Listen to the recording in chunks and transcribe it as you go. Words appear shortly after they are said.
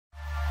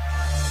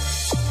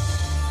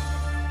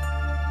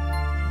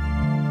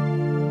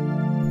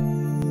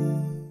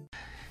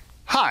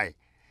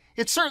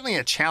It's certainly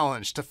a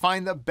challenge to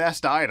find the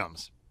best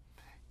items.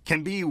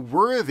 Can be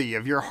worthy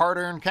of your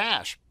hard-earned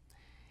cash.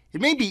 It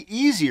may be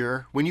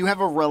easier when you have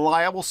a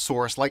reliable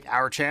source like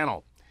our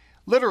channel.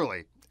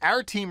 Literally,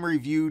 our team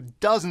reviewed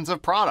dozens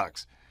of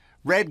products,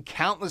 read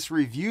countless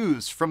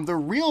reviews from the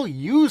real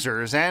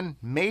users, and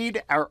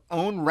made our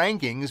own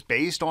rankings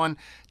based on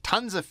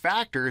tons of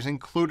factors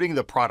including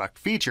the product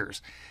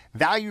features,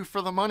 value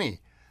for the money,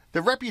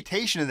 the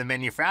reputation of the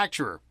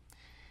manufacturer.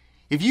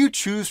 If you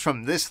choose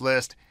from this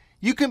list,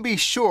 you can be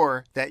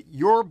sure that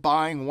you're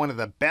buying one of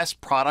the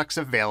best products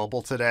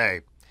available today.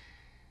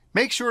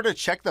 Make sure to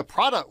check the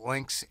product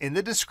links in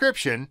the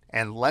description,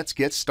 and let's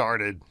get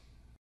started.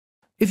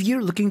 If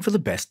you're looking for the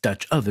best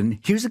Dutch oven,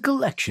 here's a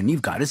collection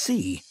you've got to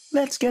see.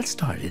 Let's get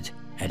started.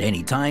 At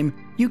any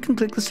time, you can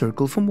click the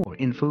circle for more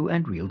info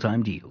and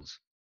real-time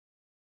deals.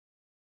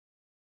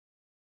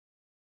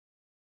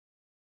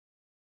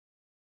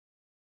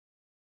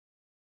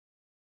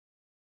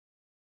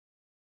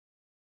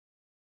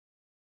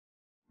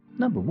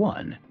 Number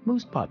 1.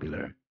 Most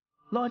popular.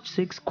 Large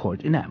 6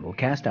 quart enamel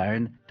cast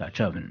iron Dutch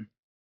oven.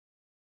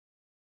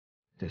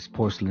 This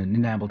porcelain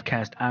enameled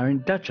cast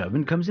iron Dutch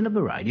oven comes in a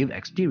variety of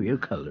exterior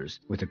colors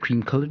with a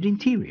cream-colored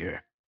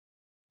interior.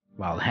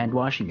 While hand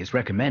washing is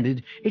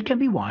recommended, it can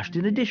be washed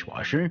in a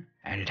dishwasher,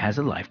 and it has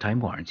a lifetime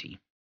warranty.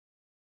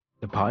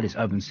 The pot is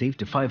oven safe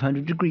to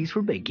 500 degrees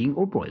for baking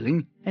or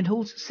broiling and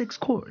holds 6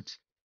 quarts.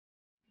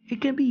 It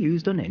can be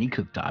used on any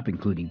cooktop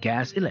including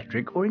gas,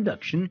 electric, or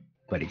induction,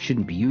 but it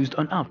shouldn't be used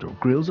on outdoor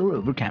grills or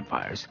over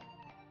campfires.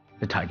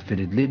 The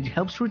tight-fitted lid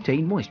helps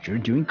retain moisture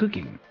during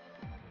cooking.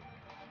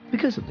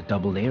 Because of the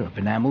double layer of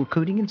enamel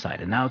coating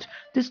inside and out,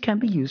 this can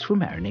be used for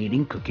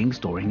marinating, cooking,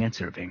 storing, and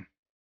serving.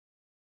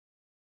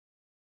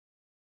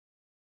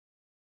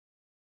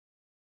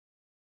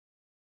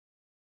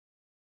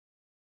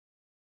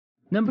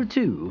 Number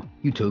 2.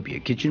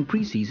 Utopia Kitchen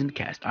Pre-Seasoned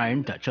Cast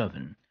Iron Dutch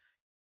Oven.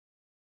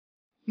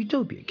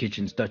 Utopia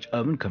Kitchen's Dutch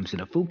oven comes in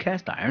a full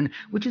cast iron,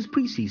 which is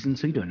pre-seasoned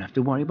so you don't have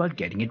to worry about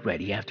getting it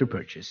ready after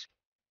purchase.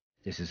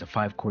 This is a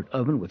 5-quart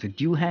oven with a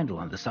dual handle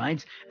on the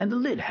sides and the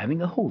lid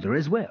having a holder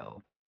as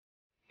well.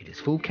 It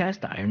is full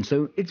cast iron,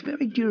 so it's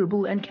very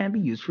durable and can be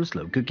used for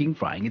slow cooking,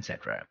 frying,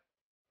 etc.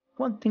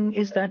 One thing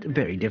is that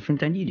very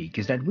different and unique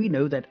is that we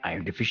know that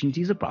iron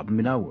deficiency is a problem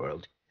in our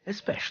world,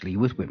 especially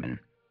with women.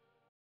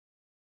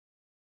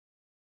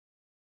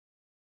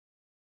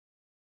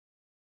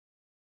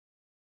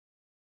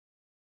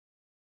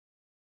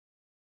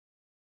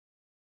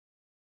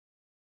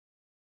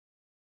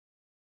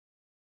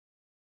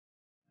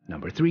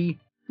 Number 3.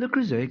 Le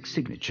Creuset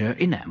Signature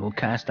Enamel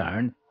Cast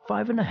Iron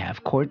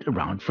 5.5 quart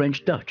round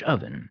French Dutch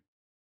Oven.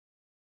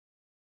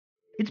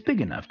 It's big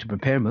enough to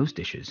prepare most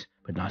dishes,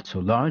 but not so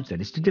large that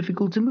it's too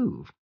difficult to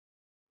move.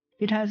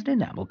 It has an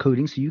enamel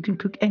coating so you can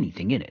cook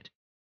anything in it.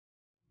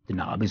 The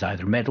knob is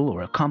either metal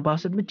or a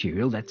composite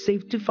material that's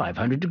safe to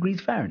 500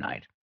 degrees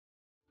Fahrenheit.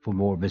 For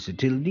more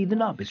versatility, the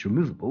knob is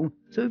removable,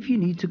 so if you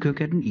need to cook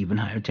at an even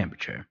higher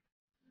temperature.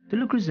 The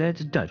Le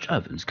Creuset's Dutch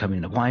ovens come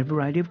in a wide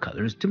variety of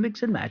colors to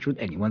mix and match with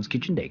anyone's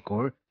kitchen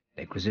decor.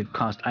 Le Creuset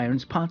cast iron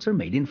pots are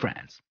made in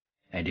France.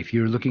 And if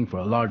you're looking for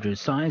a larger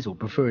size or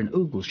prefer an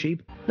oval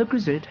shape, Le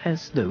Creuset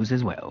has those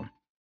as well.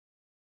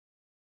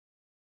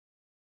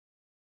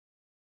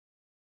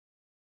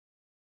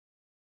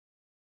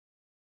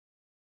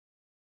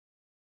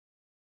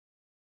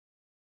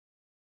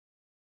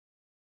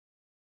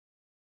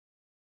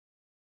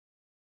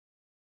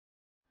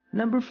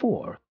 Number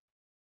 4.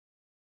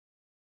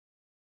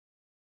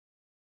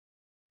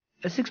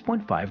 A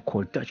 6.5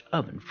 quart Dutch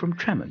oven from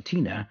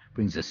Tramontina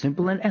brings a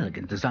simple and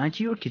elegant design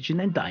to your kitchen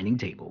and dining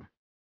table.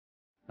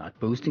 Not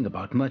boasting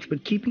about much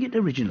but keeping it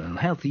original and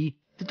healthy,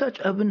 the Dutch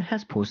oven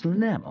has porcelain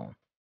enamel.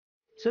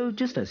 So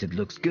just as it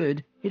looks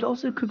good, it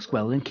also cooks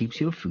well and keeps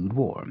your food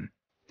warm.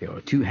 There are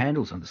 2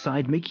 handles on the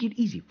side making it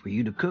easy for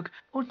you to cook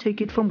or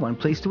take it from one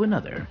place to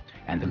another,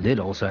 and the lid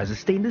also has a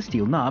stainless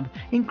steel knob,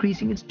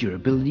 increasing its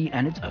durability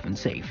and it's oven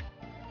safe.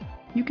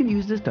 You can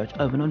use this Dutch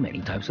oven on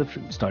many types of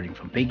food, starting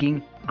from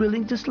baking,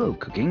 grilling to slow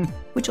cooking,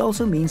 which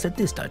also means that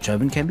this Dutch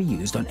oven can be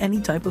used on any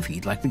type of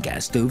heat like the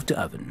gas stove to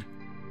oven.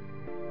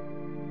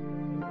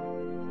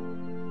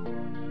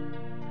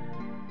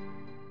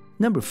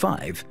 Number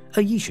 5.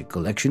 Ayesha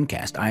Collection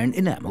Cast Iron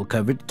Enamel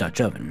Covered Dutch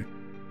Oven.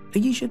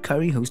 Ayesha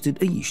Curry hosted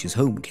Ayesha's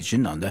Home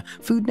Kitchen on the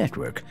Food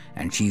Network,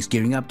 and she's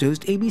gearing up to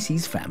host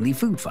ABC's Family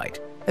Food Fight,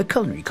 a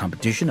culinary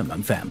competition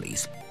among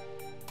families.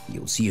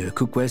 You'll see her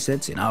cookware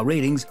sets in our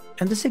ratings,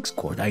 and the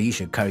 6-quart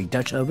Ayesha Curry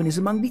Dutch oven is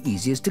among the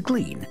easiest to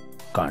clean,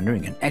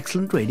 garnering an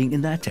excellent rating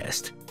in that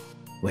test.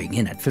 Weighing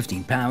in at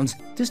 15 pounds,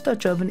 this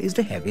Dutch oven is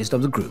the heaviest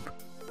of the group,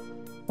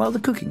 while the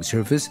cooking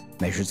surface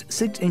measures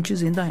 6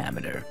 inches in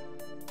diameter.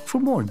 For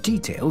more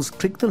details,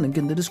 click the link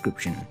in the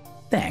description.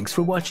 Thanks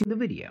for watching the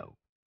video.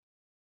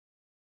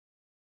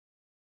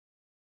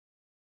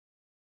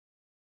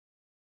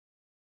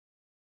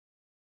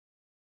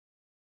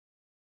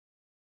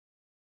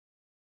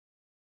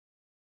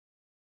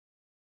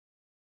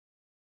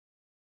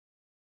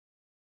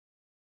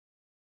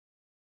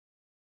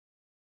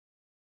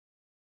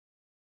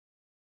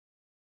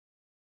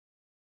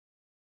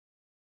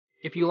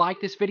 If you like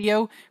this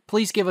video,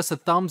 please give us a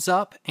thumbs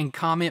up and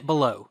comment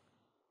below.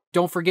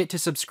 Don't forget to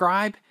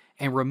subscribe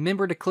and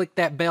remember to click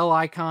that bell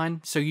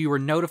icon so you are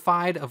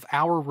notified of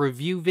our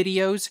review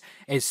videos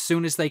as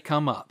soon as they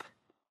come up.